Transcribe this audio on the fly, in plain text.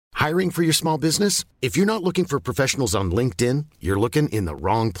Hiring for your small business? If you're not looking for professionals on LinkedIn, you're looking in the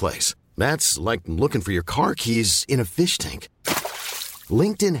wrong place. That's like looking for your car keys in a fish tank.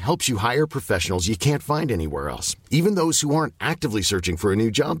 LinkedIn helps you hire professionals you can't find anywhere else, even those who aren't actively searching for a new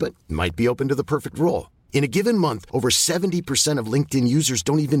job but might be open to the perfect role. In a given month, over 70% of LinkedIn users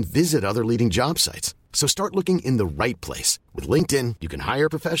don't even visit other leading job sites. So start looking in the right place. With LinkedIn, you can hire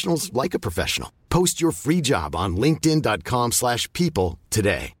professionals like a professional. Post your free job on linkedin.com/people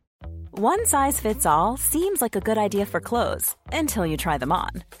today. One size fits all seems like a good idea for clothes until you try them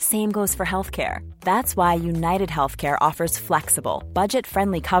on. Same goes for healthcare. That's why United Healthcare offers flexible,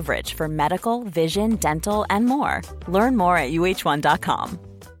 budget-friendly coverage for medical, vision, dental, and more. Learn more at uh1.com.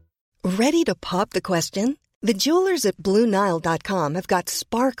 Ready to pop the question? The jewelers at BlueNile.com have got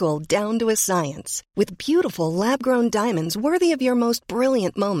sparkle down to a science with beautiful lab-grown diamonds worthy of your most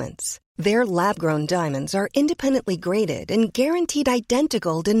brilliant moments. Their lab-grown diamonds are independently graded and guaranteed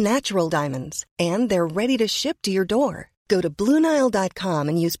identical to natural diamonds, and they're ready to ship to your door. Go to BlueNile.com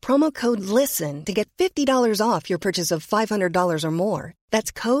and use promo code LISTEN to get $50 off your purchase of $500 or more.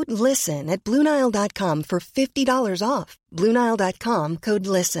 That's code LISTEN at BlueNile.com for $50 off. BlueNile.com, code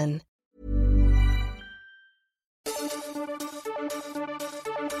LISTEN.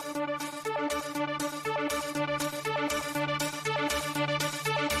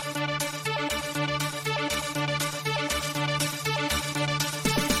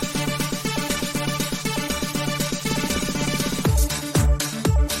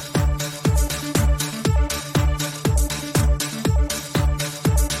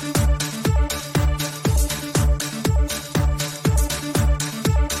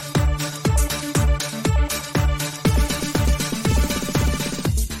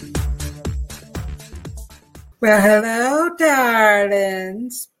 Well, hello,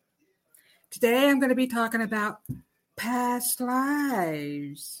 darlings. Today I'm going to be talking about past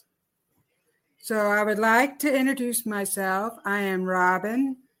lives. So I would like to introduce myself. I am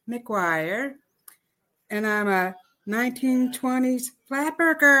Robin McGuire, and I'm a 1920s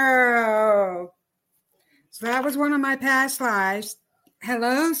flapper girl. So that was one of my past lives.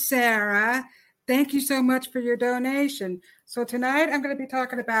 Hello, Sarah. Thank you so much for your donation. So tonight I'm going to be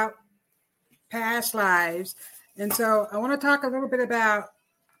talking about past lives. And so I want to talk a little bit about,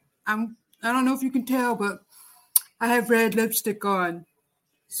 I don't know if you can tell, but I have red lipstick on.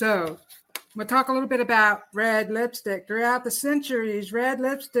 So I'm going to talk a little bit about red lipstick. Throughout the centuries, red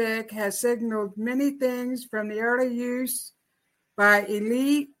lipstick has signaled many things, from the early use by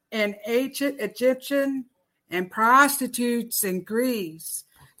elite and ancient Egyptian and prostitutes in Greece.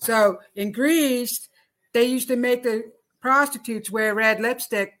 So in Greece, they used to make the prostitutes wear red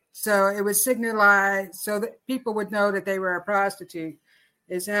lipstick, so it would signalize, so that people would know that they were a prostitute,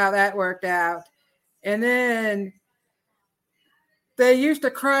 is how that worked out. And then they used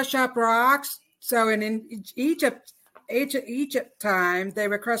to crush up rocks. So in Egypt time, they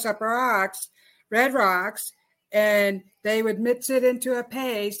would crush up rocks, red rocks, and they would mix it into a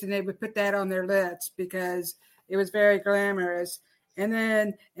paste, and they would put that on their lips because it was very glamorous. And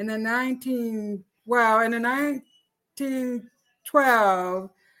then in the 1912,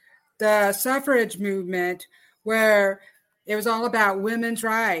 the suffrage movement, where it was all about women's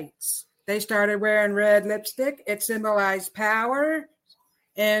rights. They started wearing red lipstick. It symbolized power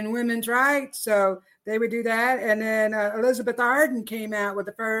and women's rights. So they would do that. And then Elizabeth Arden came out with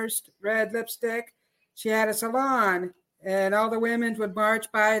the first red lipstick. She had a salon, and all the women would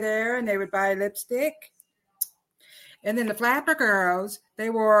march by there, and they would buy lipstick. And then the flapper girls,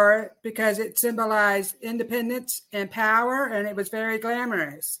 they wore it because it symbolized independence and power, and it was very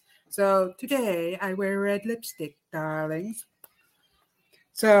glamorous. So today I wear red lipstick, darlings.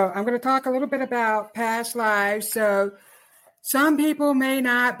 So I'm going to talk a little bit about past lives. So some people may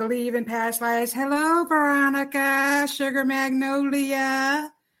not believe in past lives. Hello, Veronica, Sugar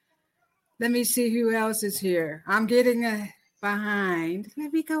Magnolia. Let me see who else is here. I'm getting behind.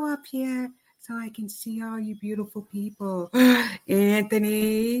 Let me go up here so I can see all you beautiful people.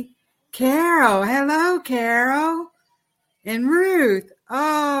 Anthony, Carol. Hello, Carol. And Ruth.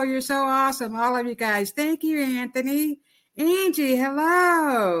 Oh, you're so awesome. All of you guys. Thank you, Anthony. Angie,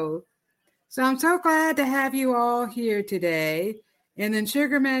 hello. So I'm so glad to have you all here today. And then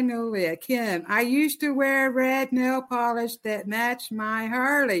Sugar Magnolia, Kim. I used to wear red nail polish that matched my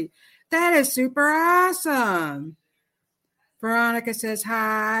Harley. That is super awesome. Veronica says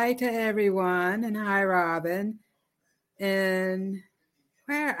hi to everyone. And hi, Robin. And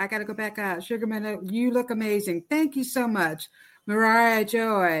where? I got to go back out. Sugar Magnolia, you look amazing. Thank you so much. Mariah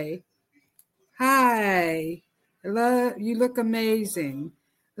Joy. Hi. Hello. You look amazing.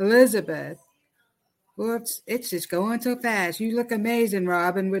 Elizabeth. Whoops, it's just going so fast. You look amazing,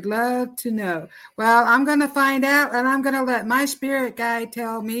 Robin. Would love to know. Well, I'm going to find out, and I'm going to let my spirit guide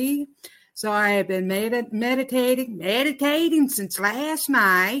tell me. So I have been meditating since last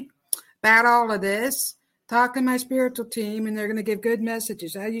night about all of this. Talk to my spiritual team, and they're going to give good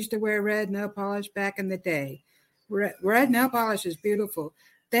messages. I used to wear red nail polish back in the day. Red nail polish is beautiful.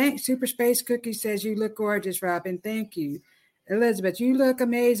 Thanks. Super Space Cookie says you look gorgeous, Robin. Thank you. Elizabeth, you look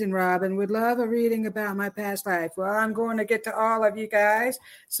amazing, Robin. Would love a reading about my past life. Well, I'm going to get to all of you guys.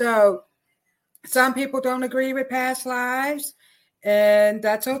 So some people don't agree with past lives, and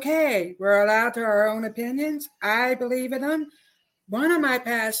that's okay. We're allowed to our own opinions. I believe in them. One of my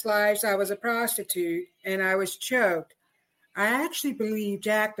past lives, I was a prostitute, and I was choked. I actually believe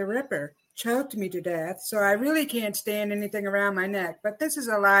Jack the Ripper choked me to death, so I really can't stand anything around my neck. But this is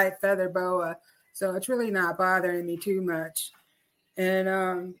a live feather boa, so it's really not bothering me too much.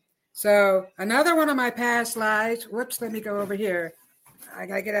 And so another one of my past lives, whoops, let me go over here. I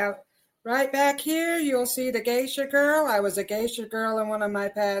got to get out. Right back here, you'll see the geisha girl. I was a geisha girl in one of my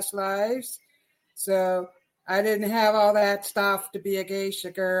past lives. So I didn't have all that stuff to be a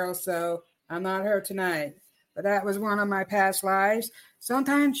geisha girl, so I'm not her tonight. But that was one of my past lives.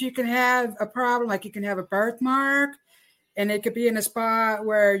 Sometimes you can have a problem, like you can have a birthmark, and it could be in a spot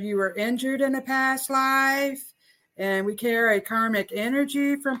where you were injured in a past life. And we carry karmic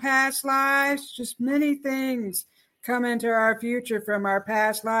energy from past lives. Just many things come into our future from our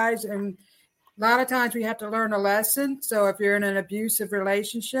past lives. And a lot of times we have to learn a lesson. So if you're in an abusive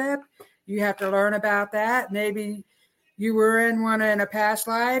relationship, you have to learn about that. Maybe you were in one in a past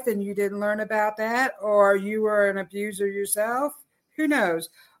life and you didn't learn about that, or you were an abuser yourself. Who knows?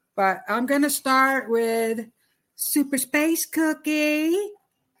 But I'm going to start with Super Space Cookie.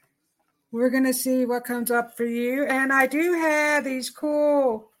 We're going to see what comes up for you. And I do have these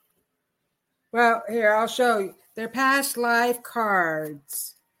cool, well, here, I'll show you. They're past life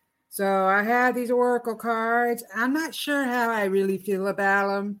cards. So I have these oracle cards. I'm not sure how I really feel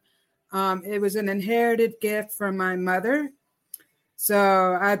about them. It was an inherited gift from my mother.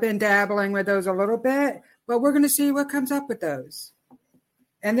 So I've been dabbling with those a little bit, but we're going to see what comes up with those.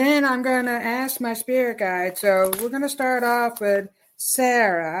 And then I'm going to ask my spirit guide. So we're going to start off with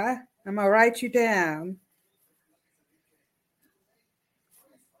Sarah. I'm going to write you down.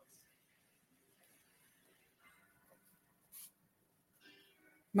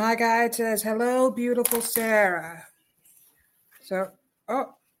 My guide says, hello, beautiful Sarah. So,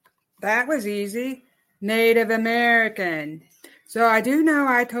 that was easy. Native American. So I do know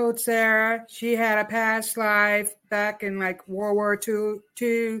I told Sarah she had a past life back in like World War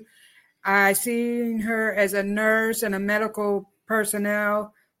II. I seen her as a nurse and a medical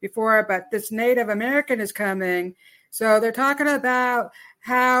personnel before, but this Native American is coming. So they're talking about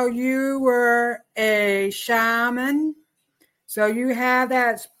how you were a shaman. So you have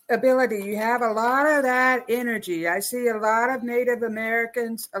that ability. You have a lot of that energy. I see a lot of Native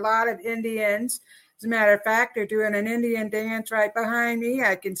Americans, a lot of Indians. As a matter of fact, they're doing an Indian dance right behind me.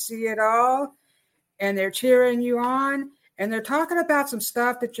 I can see it all. And they're cheering you on. And they're talking about some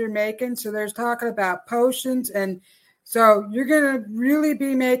stuff that you're making. So there's talking about potions. And so you're going to really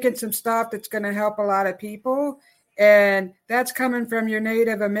be making some stuff that's going to help a lot of people. And that's coming from your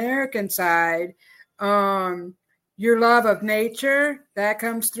Native American side. Your love of nature, that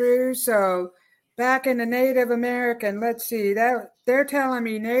comes through. So back in the Native American, let's see, that they're telling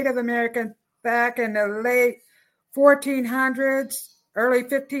me Native American back in the late 1400s, early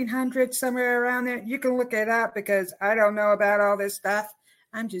 1500s, somewhere around there. You can look it up because I don't know about all this stuff.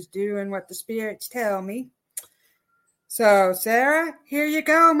 I'm just doing what the spirits tell me. So, Sarah, here you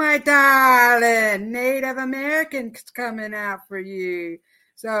go, my darling. Native American's coming out for you.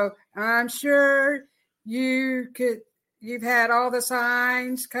 So I'm sure you've had all the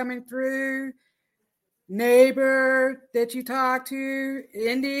signs coming through. Neighbor that you talk to,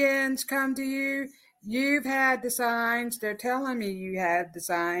 Indians come to you. You've had the signs. They're telling me you had the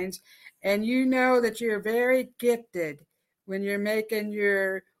signs. And you know that you're very gifted when you're making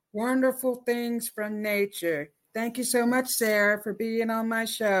your wonderful things from nature. Thank you so much, Sarah, for being on my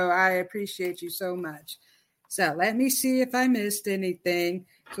show. I appreciate you so much. So let me see if I missed anything.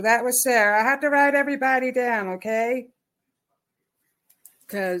 So that was Sarah. I have to write everybody down, okay?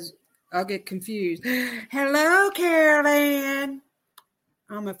 Because I'll get confused. Hello, Carolyn.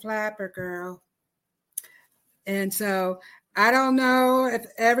 I'm a flapper girl. And so I don't know if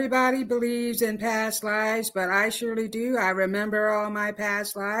everybody believes in past lives, but I surely do. I remember all my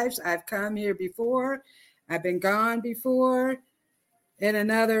past lives. I've come here before. I've been gone before. In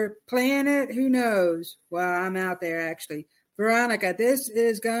another planet, who knows? Well, I'm out there actually. Veronica, this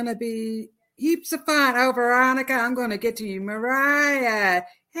is going to be heaps of fun. Oh, Veronica, I'm going to get to you. Mariah,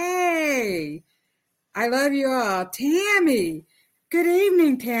 hey, I love you all. Tammy, good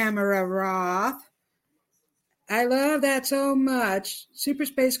evening, Tamara Roth. I love that so much. Super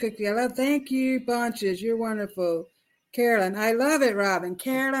Space Cookie, I love. Thank you, Bunches. You're wonderful. Carolyn, I love it, Robin.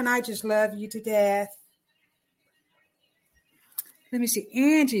 Carolyn, I just love you to death. Let me see.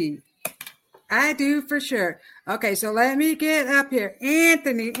 Angie, I do for sure. Okay, so let me get up here.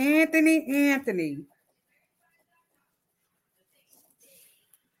 Anthony.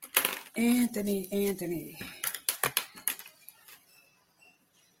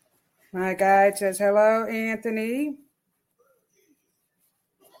 My guide says, hello, Anthony.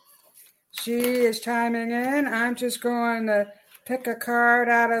 She is chiming in. I'm just going to pick a card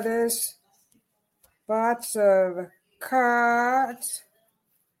out of this box of cards.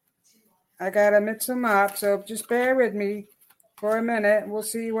 I got to mix them up, so just bear with me for a minute. We'll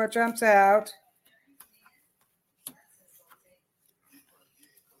see what jumps out.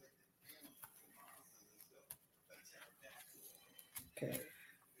 Okay.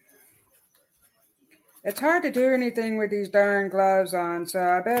 It's hard to do anything with these darn gloves on, so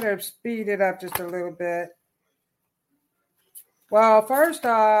I better speed it up just a little bit. Well, first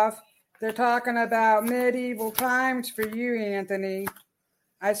off, they're talking about medieval times for you, Anthony.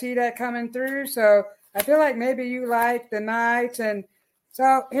 I see that coming through, so I feel like maybe you like the knights, and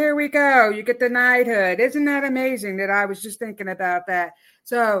so here we go. You get the knighthood. Isn't that amazing that I was just thinking about that?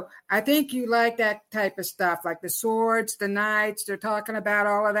 So I think you like that type of stuff, like the swords, the knights. They're talking about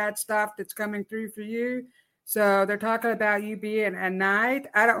all of that stuff that's coming through for you. So they're talking about you being a knight.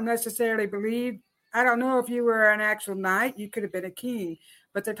 I don't necessarily believe, I don't know if you were an actual knight. You could have been a king.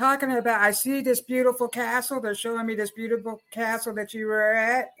 But they're talking about, I see this beautiful castle. They're showing me this beautiful castle that you were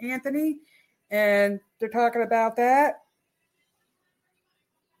at, Anthony. And they're talking about that.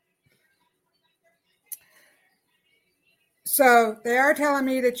 So they are telling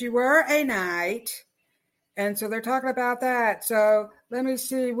me that you were a knight. And so they're talking about that. So let me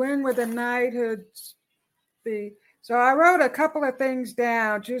see, when would the knighthoods be? So I wrote a couple of things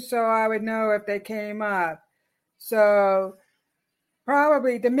down just so I would know if they came up. So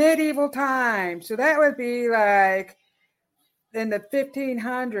probably the medieval times. So that would be like in the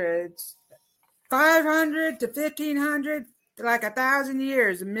 1500s, 500 to 1500, like 1,000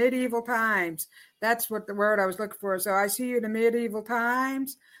 years, medieval times. That's what the word I was looking for. So I see you in the medieval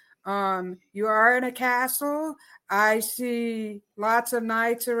times. You are in a castle. I see lots of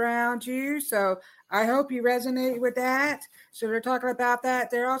knights around you. So I hope you resonate with that. So they're talking about that.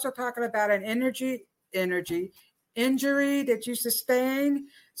 They're also talking about an injury that you sustain.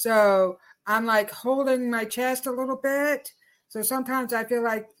 So I'm like holding my chest a little bit. So sometimes I feel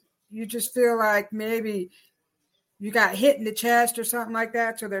like you just feel like maybe you got hit in the chest or something like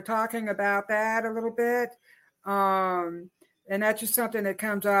that. So they're talking about that a little bit. And that's just something that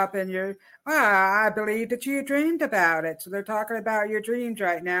comes up and I believe that you dreamed about it. So they're talking about your dreams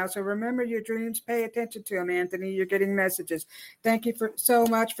right now. So remember your dreams, pay attention to them, Anthony. You're getting messages. Thank you so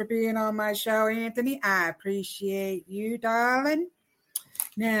much for being on my show, Anthony. I appreciate you, darling.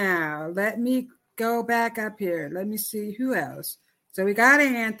 Now, let me go back up here. Let me see who else. So we got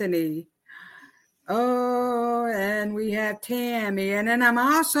Anthony. Oh, and we have Tammy. And then I'm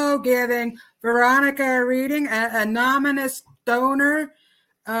also giving Veronica a reading, an anonymous donor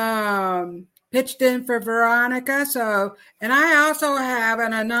pitched in for Veronica. So, and I also have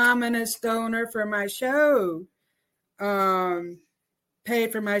an anonymous donor for my show,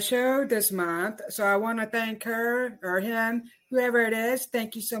 paid for my show this month. So I want to thank her or him, whoever it is.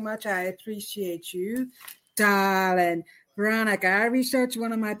 Thank you so much. I appreciate you, darling. Veronica, I researched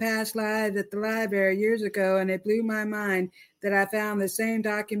one of my past lives at the library years ago, and it blew my mind that I found the same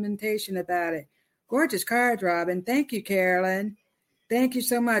documentation about it. Gorgeous cards, Robin. Thank you, Carolyn. Thank you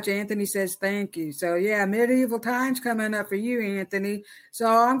so much. Anthony says thank you. So, yeah, medieval times coming up for you, Anthony. So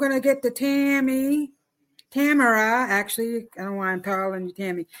I'm going to get to Tamara, actually. I don't know why I'm calling you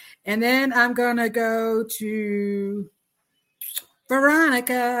Tammy. And then I'm going to go to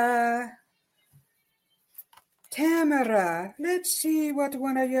Veronica. Tamara, let's see what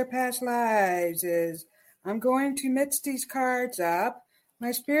one of your past lives is. I'm going to mix these cards up.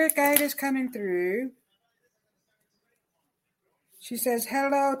 My spirit guide is coming through. She says,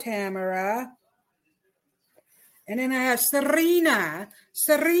 hello, Tamara. And then I have Serena.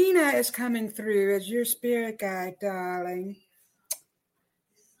 Serena is coming through as your spirit guide, darling.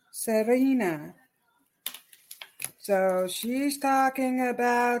 Serena. So she's talking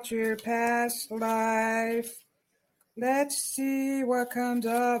about your past life. Let's see what comes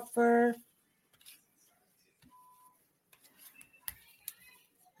up for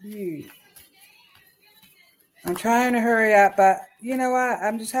you. I'm trying to hurry up, but you know what?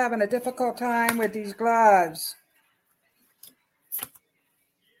 I'm just having a difficult time with these gloves.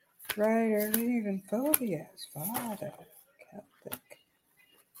 Writer leaving phobias, Father, Celtic.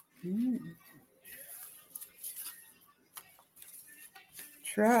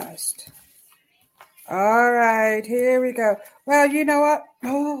 Trust. All right, here we go. Well, you know what?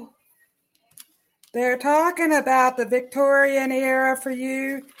 Oh, they're talking about the Victorian era for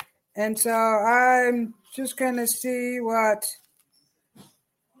you. And so I'm just going to see what.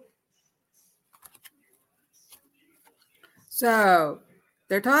 So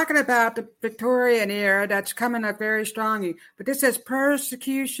they're talking about the Victorian era that's coming up very strongly. But this says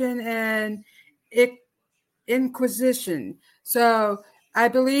persecution and inquisition. So I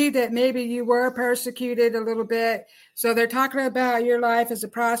believe that maybe you were persecuted a little bit. So they're talking about your life as a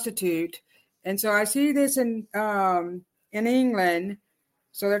prostitute. And so I see this in England.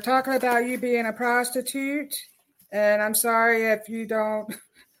 So they're talking about you being a prostitute. And I'm sorry if you don't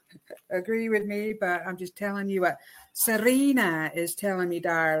agree with me, but I'm just telling you what Serena is telling me,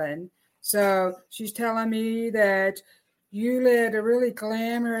 darling. So she's telling me that you led a really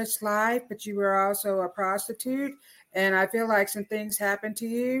glamorous life, but you were also a prostitute. And I feel like some things happened to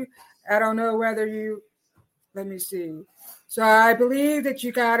you. I don't know whether you, let me see. So I believe that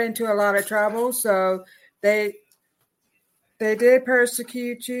you got into a lot of trouble. So they did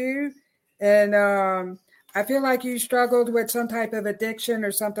persecute you. And I feel like you struggled with some type of addiction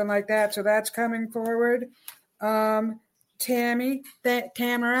or something like that. So that's coming forward. Tamara,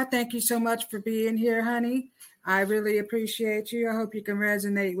 thank you so much for being here, honey. I really appreciate you. I hope you can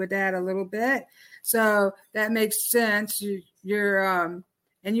resonate with that a little bit. So that makes sense. You're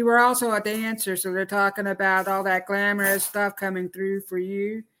and you were also a dancer. So they're talking about all that glamorous stuff coming through for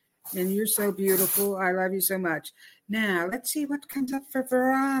you. And you're so beautiful. I love you so much. Now, let's see what comes up for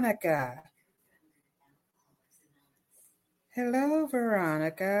Veronica. Hello,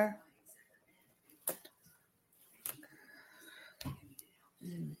 Veronica.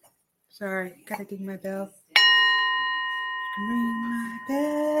 Sorry, gotta ding my bell. Ring my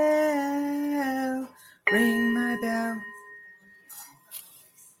bell. Ring my bell.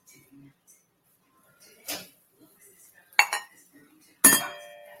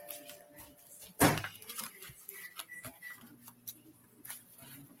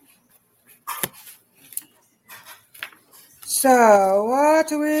 So, what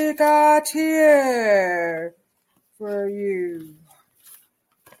do we got here for you?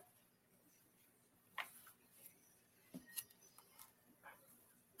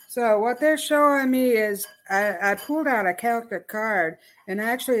 So what they're showing me is I pulled out a Celtic card, and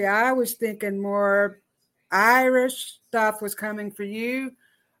actually I was thinking more Irish stuff was coming for you.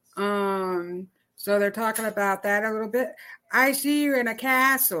 So they're talking about that a little bit. I see you in a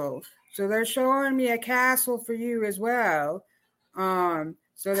castle. So they're showing me a castle for you as well.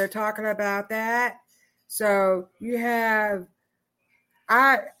 So they're talking about that. So you have,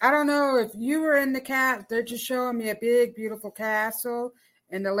 I don't know if you were in the cat. They're just showing me a big, beautiful castle,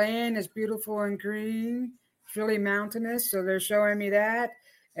 and the land is beautiful and green. It's really mountainous. So they're showing me that,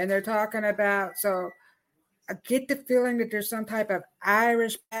 and they're talking about. So I get the feeling that there's some type of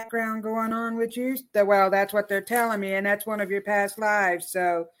Irish background going on with you. Well, that's what they're telling me, and that's one of your past lives.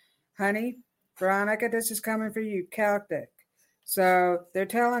 So, honey, Veronica, this is coming for you, Celtic. So they're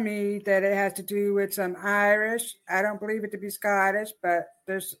telling me that it has to do with some Irish. I don't believe it to be Scottish, but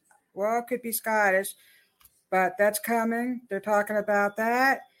it could be Scottish, but that's coming. They're talking about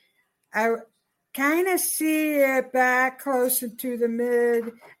that. I kind of see it back closer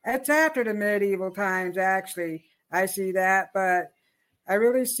to it's after the medieval times, actually. I see that, but I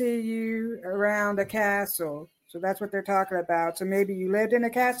really see you around a castle. So that's what they're talking about. So maybe you lived in a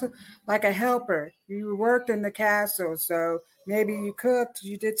castle like a helper. You worked in the castle. So maybe you cooked,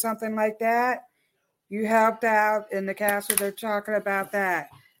 you did something like that. You helped out in the castle. They're talking about that.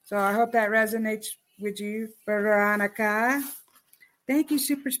 So I hope that resonates with you, Veronica. Thank you,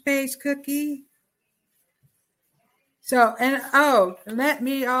 Super Space Cookie. So, let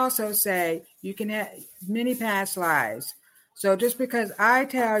me also say, you can have many past lives. So just because I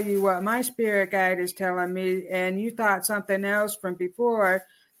tell you what my spirit guide is telling me and you thought something else from before,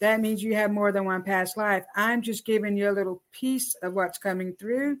 that means you have more than one past life. I'm just giving you a little piece of what's coming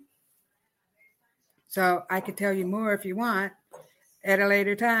through. So I could tell you more if you want at a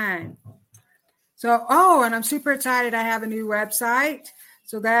later time. So, and I'm super excited. I have a new website.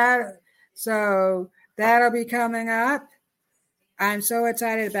 So that'll be coming up. I'm so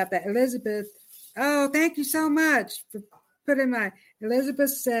excited about that. Elizabeth, thank you so much for putting Elizabeth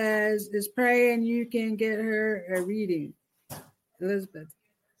says is praying you can get her a reading. Elizabeth,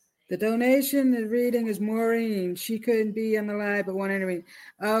 The donation, the reading is Maureen. She couldn't be on the live, but wanted to read.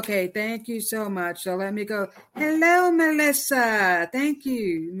 Okay, thank you so much. So let me go. Hello, Melissa. Thank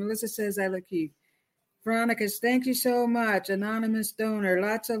you. Melissa says I look cute. Veronica, thank you so much. Anonymous donor,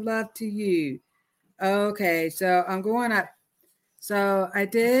 lots of love to you. Okay, so I'm going up. So I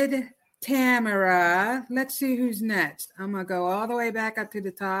did Tamara. Let's see who's next. I'm going to go all the way back up to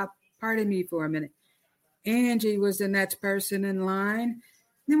the top. Pardon me for a minute. Angie was the next person in line.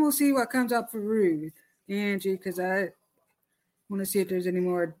 Then we'll see what comes up for Ruth. Angie, because I want to see if there's any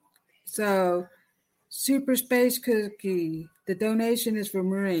more. So, Super Space Cookie. The donation is for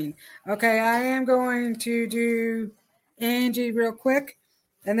Maureen. Okay, I am going to do Angie real quick,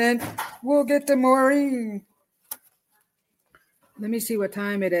 and then we'll get to Maureen. Let me see what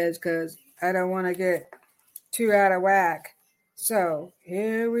time it is, because I don't want to get too out of whack. So,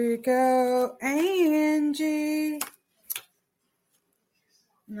 here we go, Angie.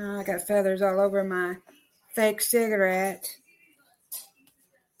 No, I got feathers all over my fake cigarette.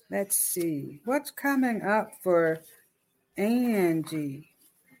 Let's see. What's coming up for Angie?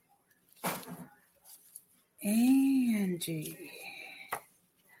 Angie.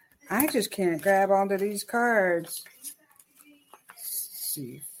 I just can't grab onto these cards. Let's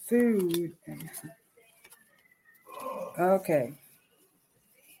see. Food. Okay.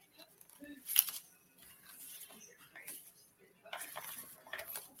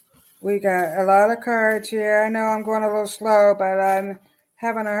 We got a lot of cards here. I know I'm going a little slow, but I'm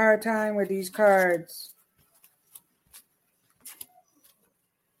having a hard time with these cards.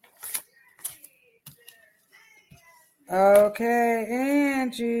 Okay,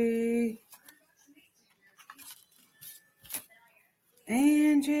 Angie.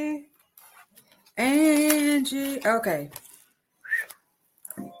 Angie. Okay.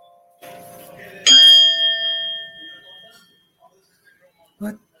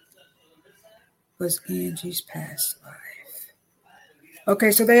 What was Angie's past life?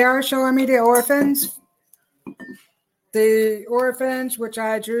 Okay, so they are showing me the orphans. The orphans, which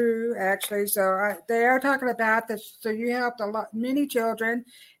I drew actually, so they are talking about this. So you helped many children,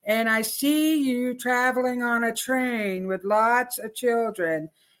 and I see you traveling on a train with lots of children,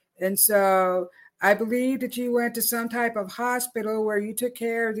 and so I believe that you went to some type of hospital where you took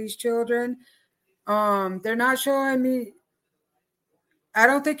care of these children. They're not showing me. I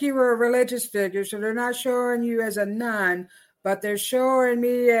don't think you were a religious figure, so they're not showing you as a nun, but they're showing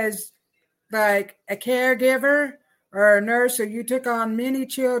me as like a caregiver or a nurse. So you took on many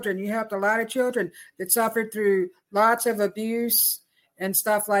children. You helped a lot of children that suffered through lots of abuse and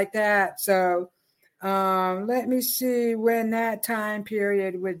stuff like that. So let me see when that time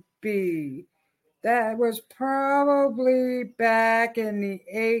period would be. That was probably back in the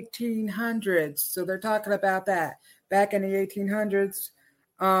 1800s. So they're talking about that back in the 1800s.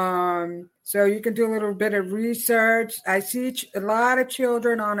 So you can do a little bit of research. I see a lot of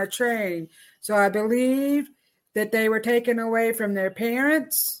children on a train. So I believe that they were taken away from their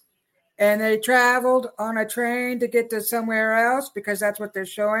parents and they traveled on a train to get to somewhere else, because that's what they're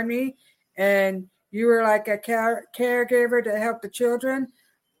showing me. And you were like a caregiver to help the children.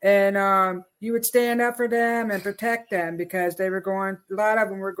 And you would stand up for them and protect them, because a lot of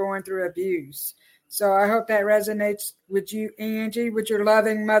them were going through abuse. So I hope that resonates with you, Angie, with your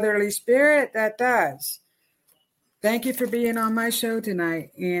loving motherly spirit. That does. Thank you for being on my show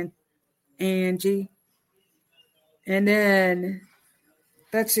tonight, Angie. And then,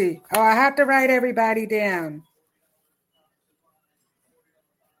 let's see. Oh, I have to write everybody down.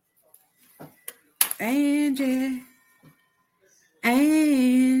 Angie,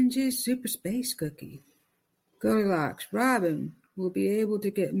 Super Space Cookie. Goldilocks, Robin will be able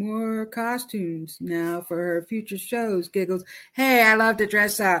to get more costumes now for her future shows. Giggles. Hey, I love to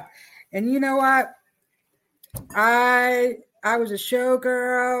dress up. And you know what? I was a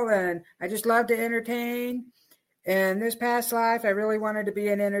showgirl, and I just love to entertain. And this past life, I really wanted to be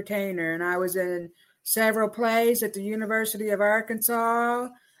an entertainer. And I was in several plays at the University of Arkansas.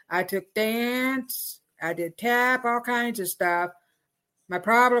 I took dance. I did tap, all kinds of stuff. My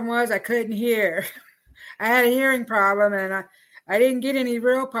problem was I couldn't hear. I had a hearing problem, and I didn't get any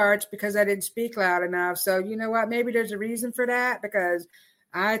real parts because I didn't speak loud enough. So you know what? Maybe there's a reason for that, because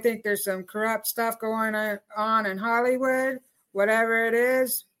I think there's some corrupt stuff going on in Hollywood, whatever it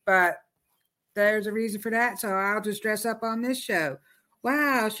is. But there's a reason for that. So I'll just dress up on this show.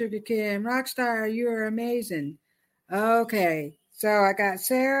 Wow, Sugar Kim, Rockstar, you are amazing. Okay, so I got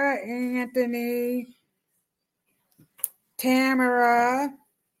Sarah, Anthony, Tamara,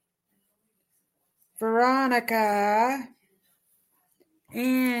 Veronica,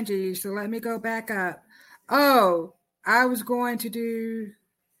 Angie. So let me go back up. Oh, I was going to do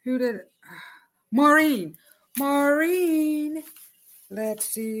Who did? Maureen. Maureen. Let's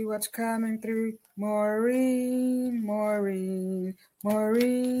see what's coming through. Maureen, Maureen,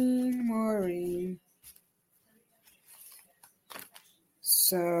 Maureen, Maureen.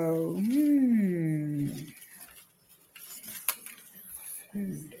 So,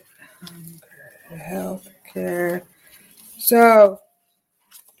 food, hunger, healthcare. So,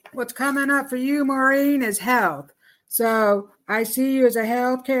 what's coming up for you, Maureen, is health. So, I see you as a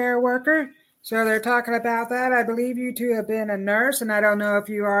healthcare worker. So they're talking about that. I believe you two have been a nurse, and I don't know if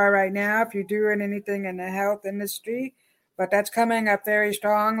you are right now, if you're doing anything in the health industry, but that's coming up very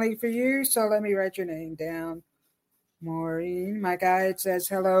strongly for you. So let me write your name down. Maureen. My guide says,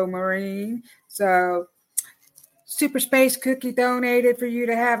 hello, Maureen. So Super Space Cookie donated for you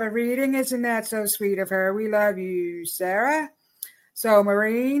to have a reading. Isn't that so sweet of her? We love you, Sarah. So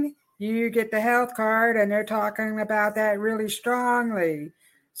Maureen, you get the health card, and they're talking about that really strongly.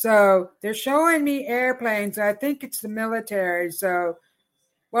 So they're showing me airplanes. I think it's the military. So,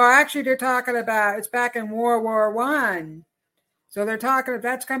 well, actually, they're talking about it's back in World War I. So they're talking,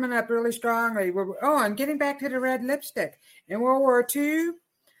 that's coming up really strongly. I'm getting back to the red lipstick. In World War II,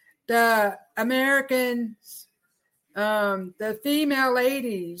 the Americans, the female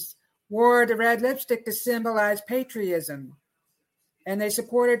ladies wore the red lipstick to symbolize patriotism. And they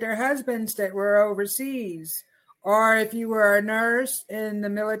supported their husbands that were overseas. Or if you were a nurse in the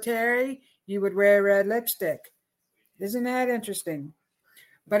military, you would wear red lipstick. Isn't that interesting?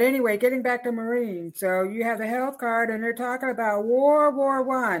 But anyway, getting back to Maureen. So you have the health card, and they're talking about World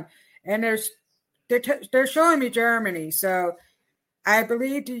War I. And they're showing me Germany. So I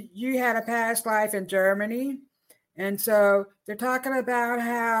believe you had a past life in Germany. And so they're talking about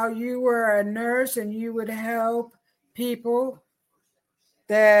how you were a nurse and you would help people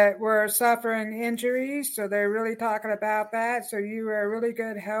that were suffering injuries. So they're really talking about that. So you were a really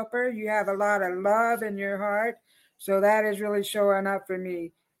good helper. You have a lot of love in your heart. So that is really showing up for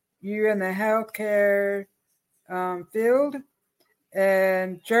me. You in the healthcare field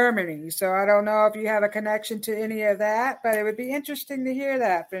in Germany. So I don't know if you have a connection to any of that, but it would be interesting to hear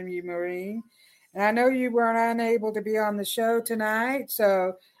that from you, Maureen. And I know you weren't unable to be on the show tonight.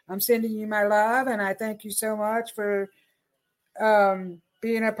 So I'm sending you my love. And I thank you so much for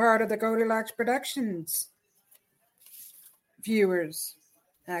being a part of the Goldilocks Productions viewers,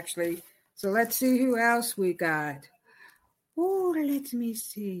 actually. So let's see who else we got. Oh, let me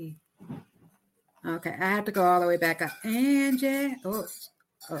see. Okay, I have to go all the way back up. Angie. Oh,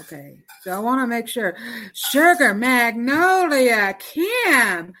 okay. So I want to make sure. Sugar Magnolia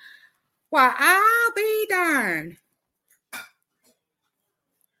Kim. Well, I'll be darned.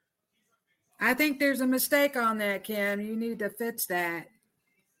 I think there's a mistake on that, Kim. You need to fix that.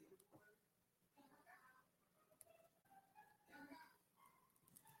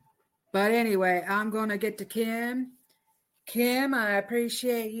 But anyway, I'm going to get to Kim. Kim, I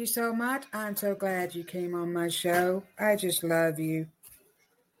appreciate you so much. I'm so glad you came on my show. I just love you.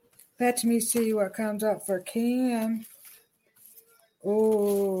 Let me see what comes up for Kim.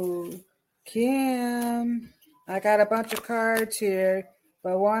 Oh, Kim. I got a bunch of cards here,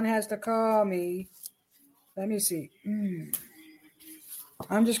 but one has to call me. Let me see.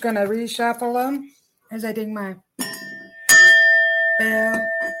 I'm just going to reshuffle them as I ding my bell.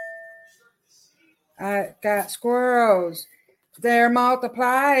 I got squirrels. They're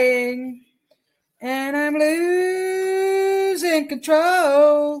multiplying, and I'm losing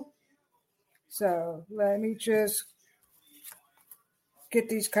control. So let me just get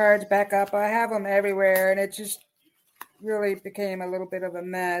these cards back up. I have them everywhere, and it just really became a little bit of a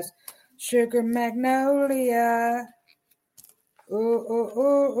mess. Sugar Magnolia.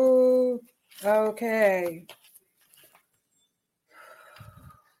 Ooh. Okay.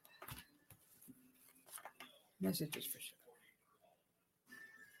 Messages for sure.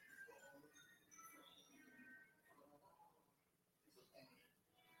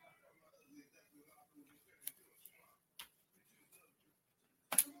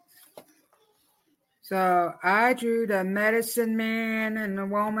 So I drew the medicine man and the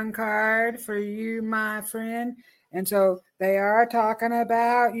woman card for you, my friend. And so they are talking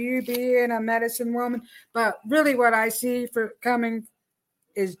about you being a medicine woman. But really what I see for coming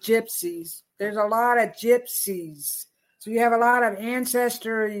is gypsies. There's a lot of gypsies. So you have a lot of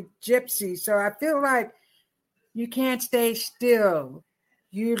ancestry gypsies. So I feel like you can't stay still.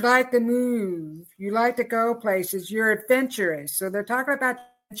 You like to move. You like to go places. You're adventurous. So they're talking about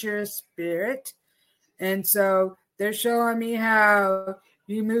adventurous spirit. And so they're showing me how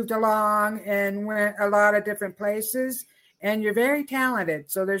you moved along and went a lot of different places. And you're very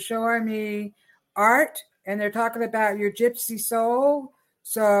talented. So they're showing me art. And they're talking about your gypsy soul.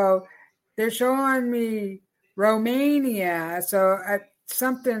 So they're showing me Romania. So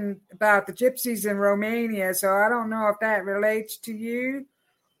something about the gypsies in Romania. So I don't know if that relates to you,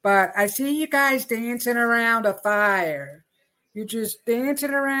 but I see you guys dancing around a fire. You're just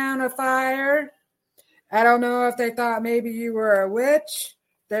dancing around a fire. I don't know if they thought maybe you were a witch.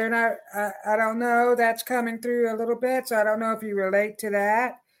 They're not, I don't know. That's coming through a little bit. So I don't know if you relate to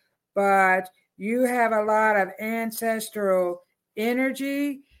that, but you have a lot of ancestral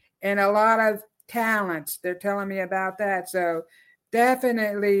energy and a lot of talents. They're telling me about that. So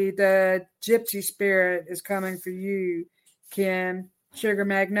definitely the gypsy spirit is coming for you, Kim, Sugar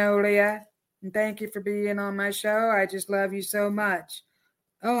Magnolia. And thank you for being on my show. I just love you so much.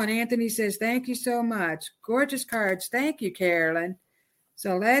 Oh, and Anthony says, thank you so much. Gorgeous cards. Thank you, Carolyn.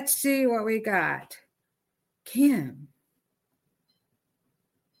 So let's see what we got. Kim.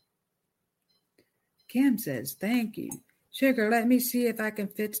 Kim says, thank you. Sugar, let me see if I can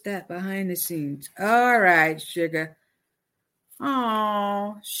fix that behind the scenes. All right, Sugar.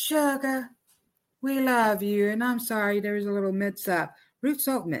 Oh, Sugar, we love you. And I'm sorry there was a little mix-up. Ruth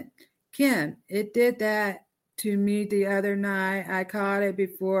Saltman. Kim, it did that to me the other night. I caught it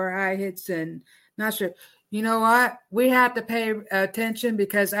before I hit send. Not sure. You know what? We have to pay attention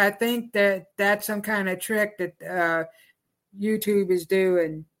because I think that that's some kind of trick that YouTube is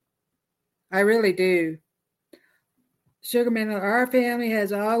doing. I really do. Sugarman, our family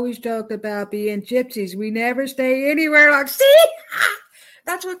has always joked about being gypsies. We never stay anywhere long. See?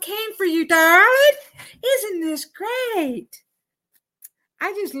 That's what came for you, darling. Isn't this great?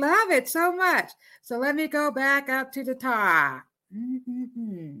 I just love it so much. So let me go back up to the top.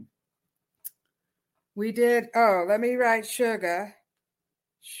 We did, let me write Sugar.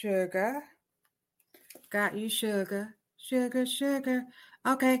 Sugar. Got you, Sugar. Sugar, Sugar.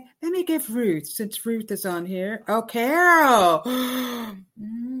 Okay, let me give Ruth, since Ruth is on here. Oh, Carol.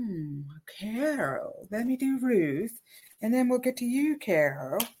 Carol. Let me do Ruth, and then we'll get to you,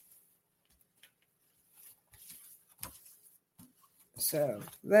 Carol. So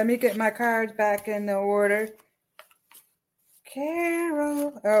let me get my cards back in the order.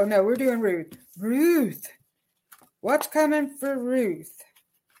 Carol. Oh, no, we're doing Ruth. Ruth. What's coming for Ruth?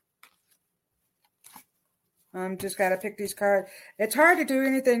 I'm just got to pick these cards. It's hard to do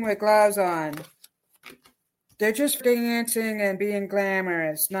anything with gloves on. They're just dancing and being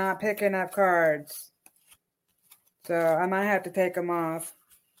glamorous, not picking up cards. So I might have to take them off.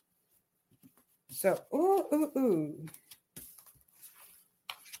 So, ooh.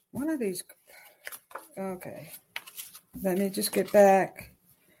 One of these. Okay. Let me just get back.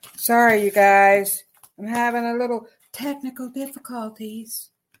 Sorry, you guys. I'm having a little technical difficulties.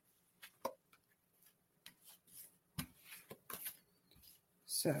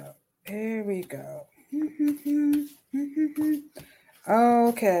 So, here we go.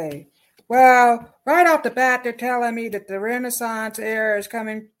 Okay. Well, right off the bat, they're telling me that the Renaissance era is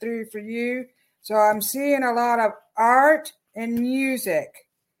coming through for you. So I'm seeing a lot of art and music.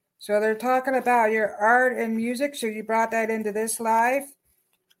 So they're talking about your art and music. So you brought that into this life.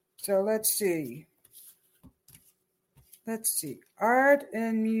 So let's see. Art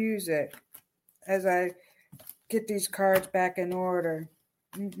and music as I get these cards back in order.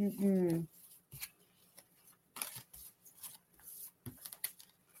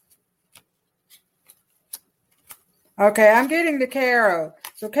 Okay, I'm getting to Carol.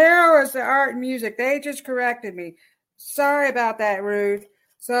 So Carol is the art and music. They just corrected me. Sorry about that, Ruth.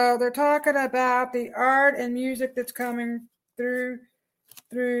 So they're talking about the art and music that's coming through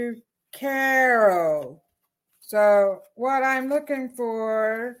Carol. So what I'm looking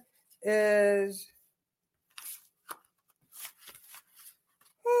for is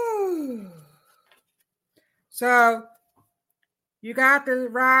so you got the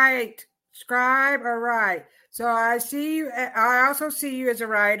right scribe or write. So I see you. I also see you as a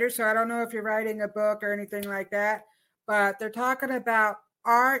writer. So I don't know if you're writing a book or anything like that, but they're talking about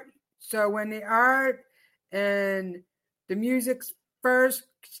art. So when the art and the music first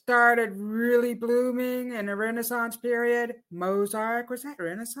started really blooming in the Renaissance period, Mozart, was that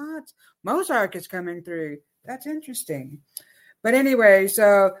Renaissance? Mozart is coming through. That's interesting. But anyway,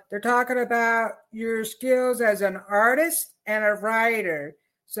 so they're talking about your skills as an artist and a writer.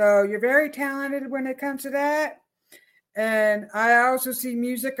 So you're very talented when it comes to that. And I also see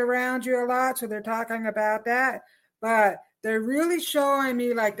music around you a lot. So they're talking about that. But they're really showing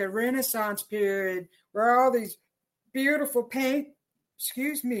me like the Renaissance period where all these beautiful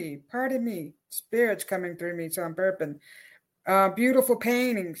spirits coming through me. So I'm burping. Beautiful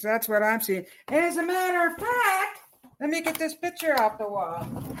paintings. That's what I'm seeing. And as a matter of fact, let me get this picture off the wall.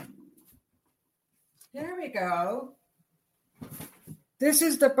 There we go. This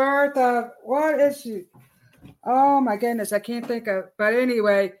is the birth of, what is she? Oh my goodness, I can't think of, but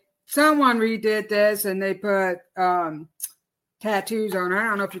anyway, someone redid this and they put tattoos on her. I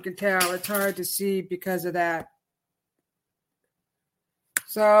don't know if you can tell. It's hard to see because of that.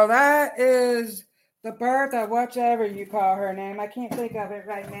 So that is the birth of whatever you call her name. I can't think of it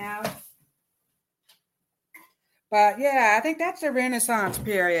right now. But yeah, I think that's the Renaissance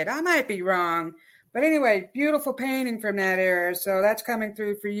period. I might be wrong. But anyway, beautiful painting from that era. So that's coming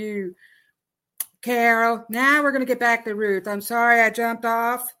through for you, Carol. Now we're going to get back to Ruth. I'm sorry I jumped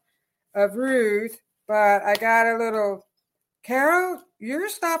off of Ruth, but I got a little... Carol, your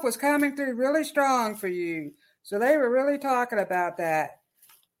stuff was coming through really strong for you. So they were really talking about that.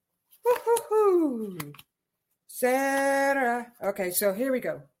 Woo-hoo-hoo. Sarah. Okay, so here we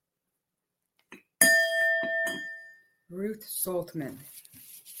go. Ruth Saltman.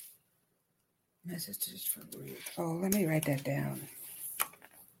 Messages from Ruth. Oh, let me write that down.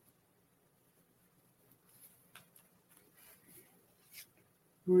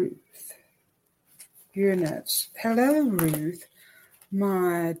 Ruth. You're nuts. Hello, Ruth,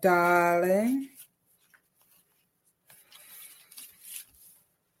 my darling.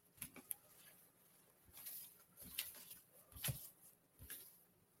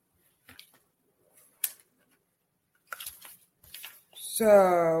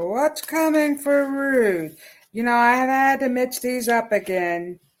 So, what's coming for Ruth? You know, I have had to mix these up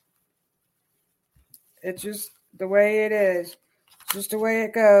again. It's just the way it is. It's just the way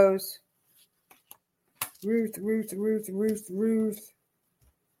it goes. Ruth, Ruth, Ruth, Ruth, Ruth.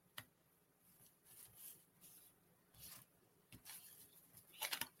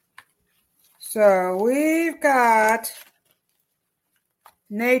 So, we've got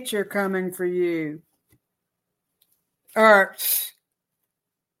nature coming for you. Or...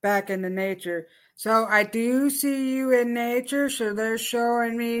 back into nature. So I do see you in nature. So they're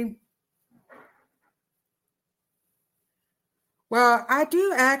showing me. Well, I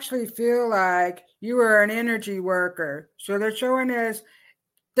do actually feel like you are an energy worker. So they're showing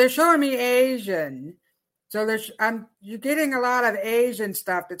me Asian. So you're getting a lot of Asian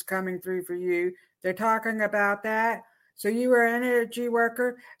stuff that's coming through for you. They're talking about that. So you are an energy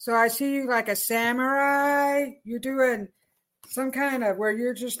worker. So I see you like a samurai. You're doing some kind of where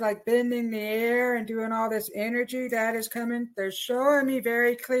you're just like bending the air and doing all this energy that is coming. They're showing me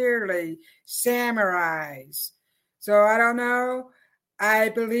very clearly samurais. So I don't know. I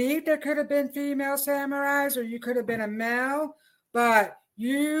believe there could have been female samurais or you could have been a male, but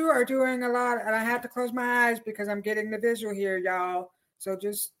you are doing a lot. And I have to close my eyes because I'm getting the visual here, y'all. So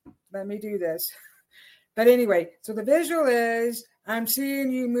just let me do this. But anyway, so the visual is I'm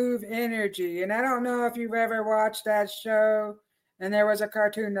seeing you move energy. And I don't know if you've ever watched that show. And there was a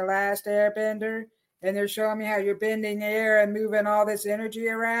cartoon, The Last Airbender. And they're showing me how you're bending air and moving all this energy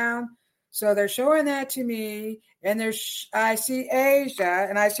around. So they're showing that to me. And I see Asia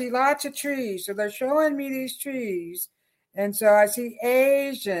and I see lots of trees. So they're showing me these trees. And so I see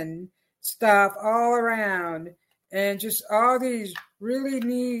Asian stuff all around. And just all these really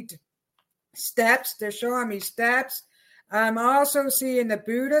neat steps. They're showing me steps. I'm also seeing the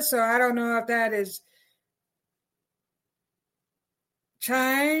Buddha, so I don't know if that is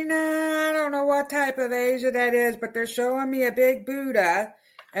China. I don't know what type of Asia that is, but they're showing me a big Buddha,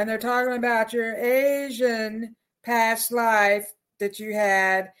 and they're talking about your Asian past life that you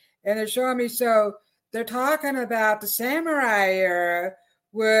had, and they're showing me, so they're talking about the samurai era,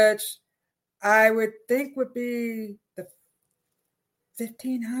 which I would think would be the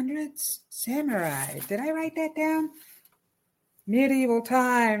 1500s samurai. Did I write that down? Medieval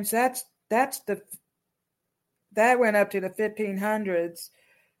times. That went up to the 1500s.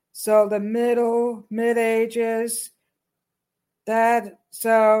 So the mid ages.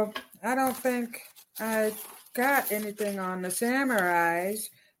 So I don't think I got anything on the samurais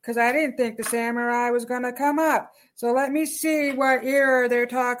because I didn't think the samurai was going to come up. So let me see what era they're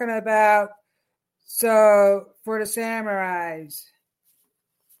talking about. So for the samurais.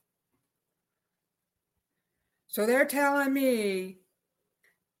 So they're telling me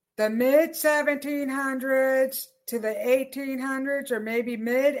the mid 1700s to the 1800s or maybe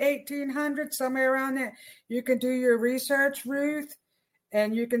mid 1800s, somewhere around there. You can do your research, Ruth,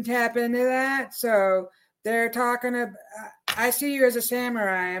 and you can tap into that. So they're talking about, I see you as a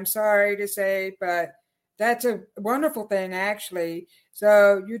samurai, I'm sorry to say, but that's a wonderful thing, actually.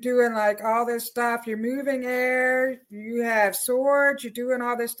 So you're doing like all this stuff. You're moving air. You have swords. You're doing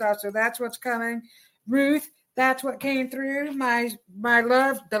all this stuff. So that's what's coming. Ruth, that's what came through. My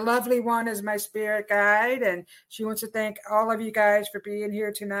love, the lovely one is my spirit guide. And she wants to thank all of you guys for being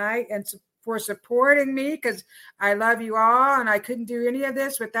here tonight and for supporting me, because I love you all, and I couldn't do any of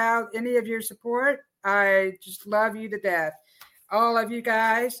this without any of your support. I just love you to death. All of you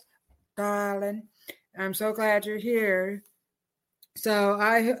guys, darling. I'm so glad you're here. So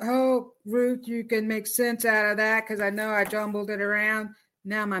I hope, Ruth, you can make sense out of that, because I know I jumbled it around.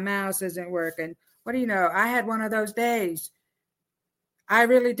 Now my mouse isn't working. What do you know? I had one of those days. I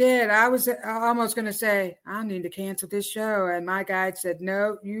really did. I was almost going to say, I need to cancel this show. And my guide said,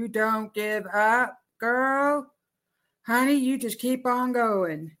 no, you don't give up, girl. Honey, you just keep on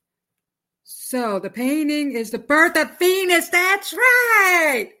going. So the painting is the birth of Venus. That's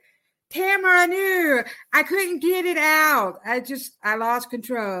right. Tamara knew. I couldn't get it out. I lost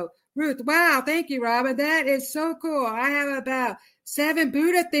control. Ruth, wow, thank you, Robin. That is so cool. I have about 7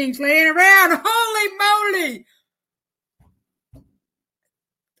 Buddha things laying around. Holy moly.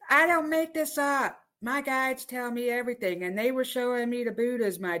 I don't make this up. My guides tell me everything, and they were showing me the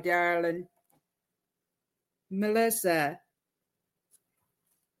Buddhas, my darling. Melissa.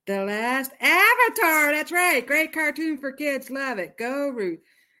 The Last Avatar. That's right. Great cartoon for kids. Love it. Go, Ruth.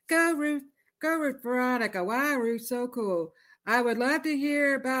 Go, Ruth. Go, Ruth. Veronica. Wow, Ruth. So cool. I would love to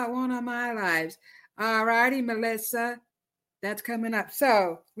hear about one of my lives. All righty, Melissa. That's coming up.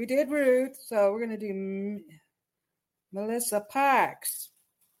 So we did Ruth. So we're going to do Melissa Parks.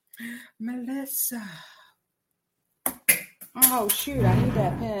 Melissa. Oh, shoot. I need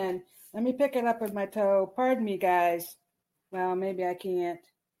that pen. Let me pick it up with my toe. Pardon me, guys. Well, maybe I can't.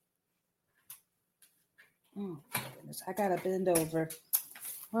 Oh, goodness. I got to bend over.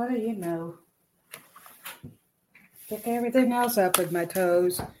 What do you know? Pick everything else up with my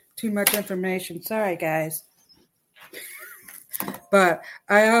toes. Too much information. Sorry, guys. But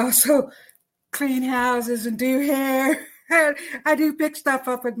I also clean houses and do hair. I do pick stuff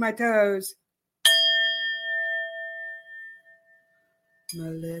up with my toes.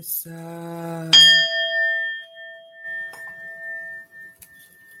 Melissa.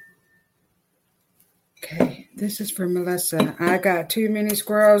 Okay, this is for Melissa. I got too many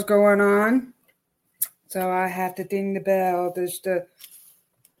squirrels going on, so I have to ding the bell just to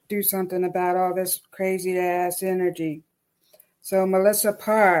do something about all this crazy ass energy. So Melissa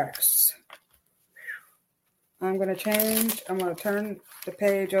Parks. I'm going to turn the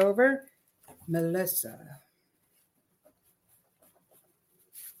page over. Melissa.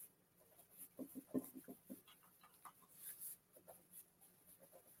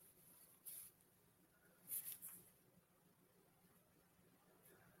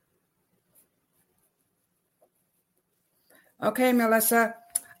 Okay, Melissa.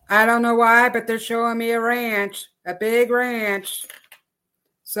 I don't know why, but they're showing me a ranch, a big ranch.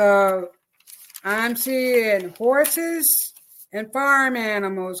 So I'm seeing horses and farm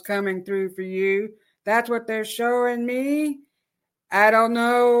animals coming through for you. That's what they're showing me. I don't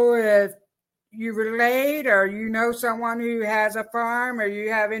know if you relate or you know someone who has a farm or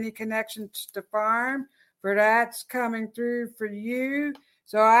you have any connections to farm, but that's coming through for you.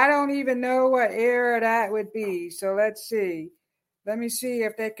 So I don't even know what era that would be. So let's see. Let me see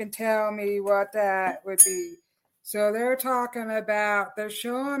if they can tell me what that would be. So they're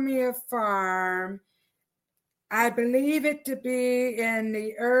showing me a farm. I believe it to be in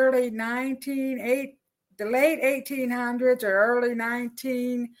the the late 1800s or early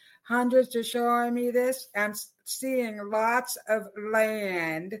 1900s. They're showing me this. I'm seeing lots of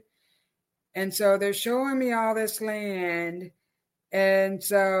land. And so they're showing me all this land. And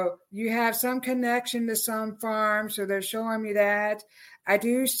so you have some connection to some farm. So they're showing me that. I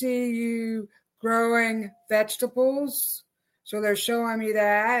do see you growing vegetables. So they're showing me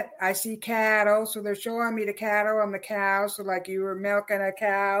that. I see cattle. So they're showing me the cattle and the cows. So like you were milking a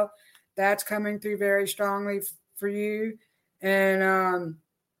cow. That's coming through very strongly for you. And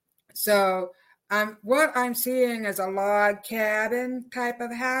so what I'm seeing is a log cabin type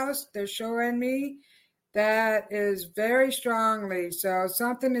of house. They're showing me. That is very strongly. So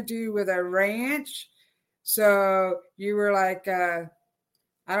something to do with a ranch. So you were like, I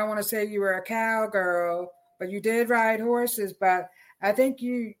don't want to say you were a cowgirl, but you did ride horses. But I think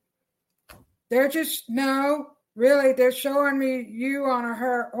they're showing me you on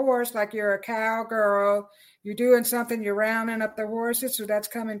a horse like you're a cowgirl. You're doing something, you're rounding up the horses. So that's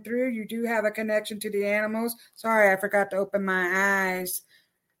coming through. You do have a connection to the animals. Sorry, I forgot to open my eyes.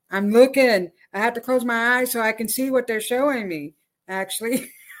 I'm looking. I have to close my eyes so I can see what they're showing me, actually.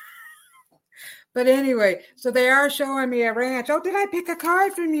 But anyway, so they are showing me a ranch. Oh, did I pick a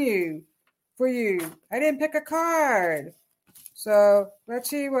card for you? I didn't pick a card. So let's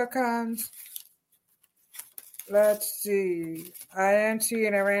see what comes. Let's see. I am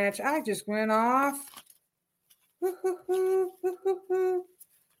seeing a ranch. I just went off.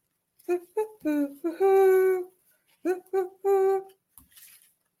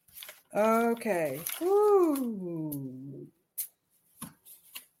 Okay. Ooh.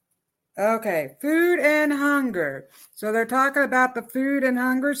 Okay, food and hunger. So they're talking about the food and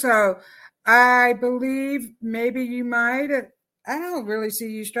hunger. So I believe maybe you might. I don't really see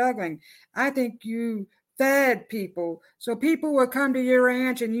you struggling. I think you fed people. So people would come to your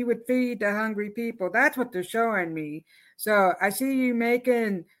ranch and you would feed the hungry people. That's what they're showing me. So I see you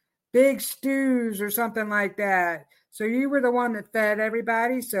making big stews or something like that. So you were the one that fed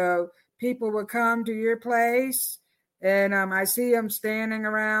everybody. So people would come to your place and I see them standing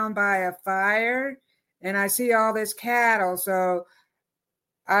around by a fire, and I see all this cattle. So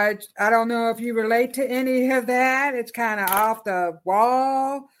I don't know if you relate to any of that. It's kind of off the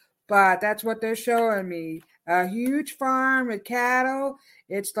wall, but that's what they're showing me. A huge farm with cattle.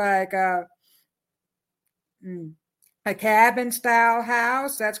 It's like a cabin style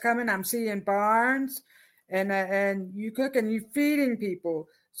house that's coming. I'm seeing barns, and you cook and you feeding people.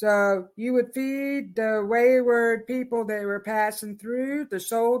 So you would feed the wayward people that were passing through, the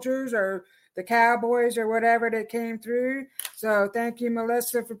soldiers or the cowboys or whatever that came through. So thank you,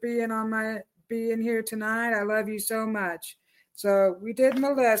 Melissa, for being here tonight. I love you so much. So we did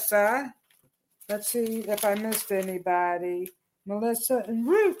Melissa. Let's see if I missed anybody. Melissa and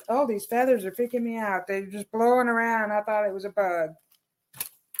Ruth. Oh, these feathers are freaking me out. They're just blowing around. I thought it was a bug.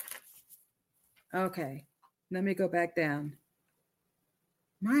 Okay, let me go back down.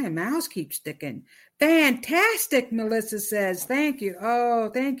 My mouse keeps sticking. Fantastic, Melissa says. Thank you. Oh,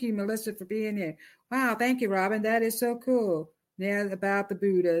 thank you, Melissa, for being here. Wow, thank you, Robin. That is so cool. Yeah, about the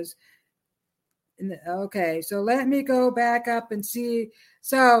Buddhas. Okay, so let me go back up and see.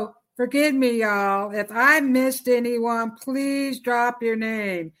 So forgive me, y'all. If I missed anyone, please drop your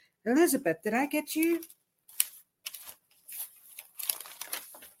name. Elizabeth, did I get you?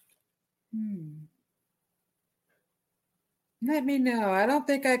 Let me know. I don't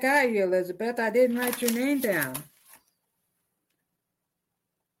think I got you, Elizabeth. I didn't write your name down.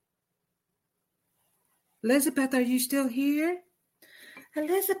 Elizabeth, are you still here?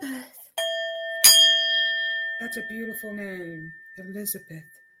 Elizabeth. That's a beautiful name, Elizabeth.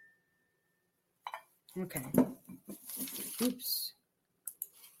 Okay. Oops.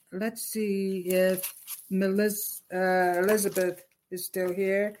 Let's see if Elizabeth is still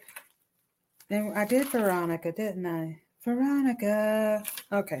here. And I did Veronica, didn't I? Veronica.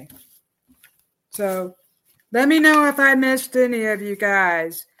 Okay. So let me know if I missed any of you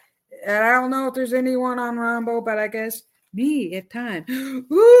guys. And I don't know if there's anyone on Rumble, but I guess me at time.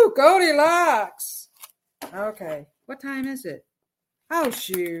 Ooh, Goldilocks. Okay. What time is it? Oh,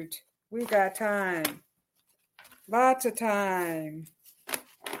 shoot. We got time. Lots of time.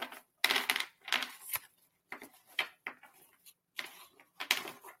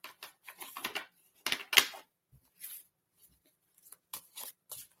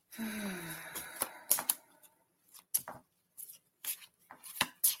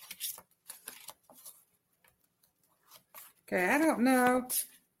 Okay, I don't know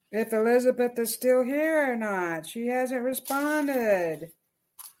if Elizabeth is still here or not. She hasn't responded.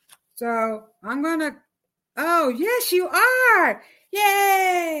 So I'm going to... Oh, yes, you are.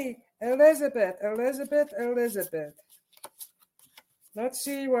 Yay. Elizabeth. Let's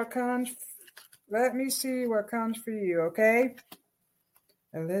see what comes. Let me see what comes for you, okay?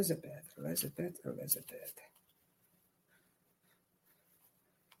 Elizabeth. Where's the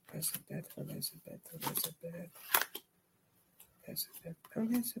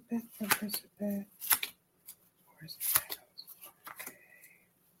okay.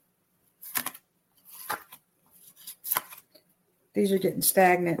 These are getting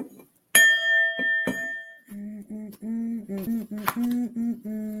stagnant.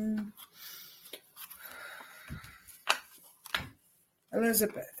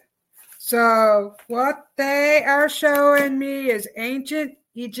 Elizabeth. So what they are showing me is ancient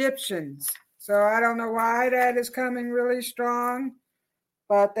Egyptians. So I don't know why that is coming really strong,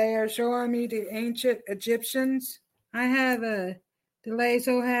 but they are showing me the ancient Egyptians. I have a delay,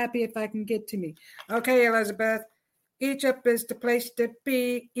 so happy if I can get to me. Okay, Elizabeth. Egypt is the place to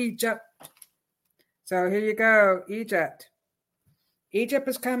be, Egypt. So here you go, Egypt. Egypt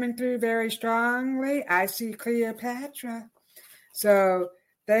is coming through very strongly. I see Cleopatra. So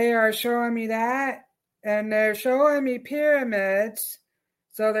they are showing me that, and they're showing me pyramids.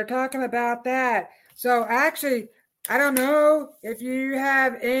 So they're talking about that. So actually, I don't know if you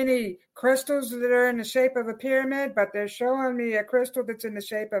have any crystals that are in the shape of a pyramid, but they're showing me a crystal that's in the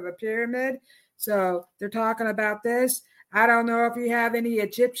shape of a pyramid. So they're talking about this. I don't know if you have any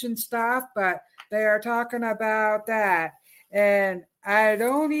Egyptian stuff, but they are talking about that. And I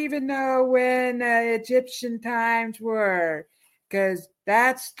don't even know when Egyptian times were, because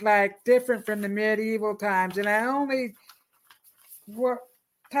that's like different from the medieval times. And I only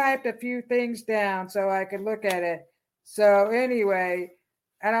typed a few things down so I could look at it. So anyway,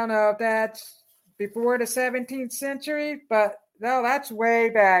 I don't know if that's before the 17th century, but no, that's way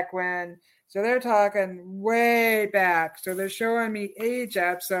back when. So they're talking way back. So they're showing me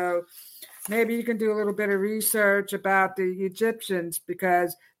Egypt. So maybe you can do a little bit of research about the Egyptians,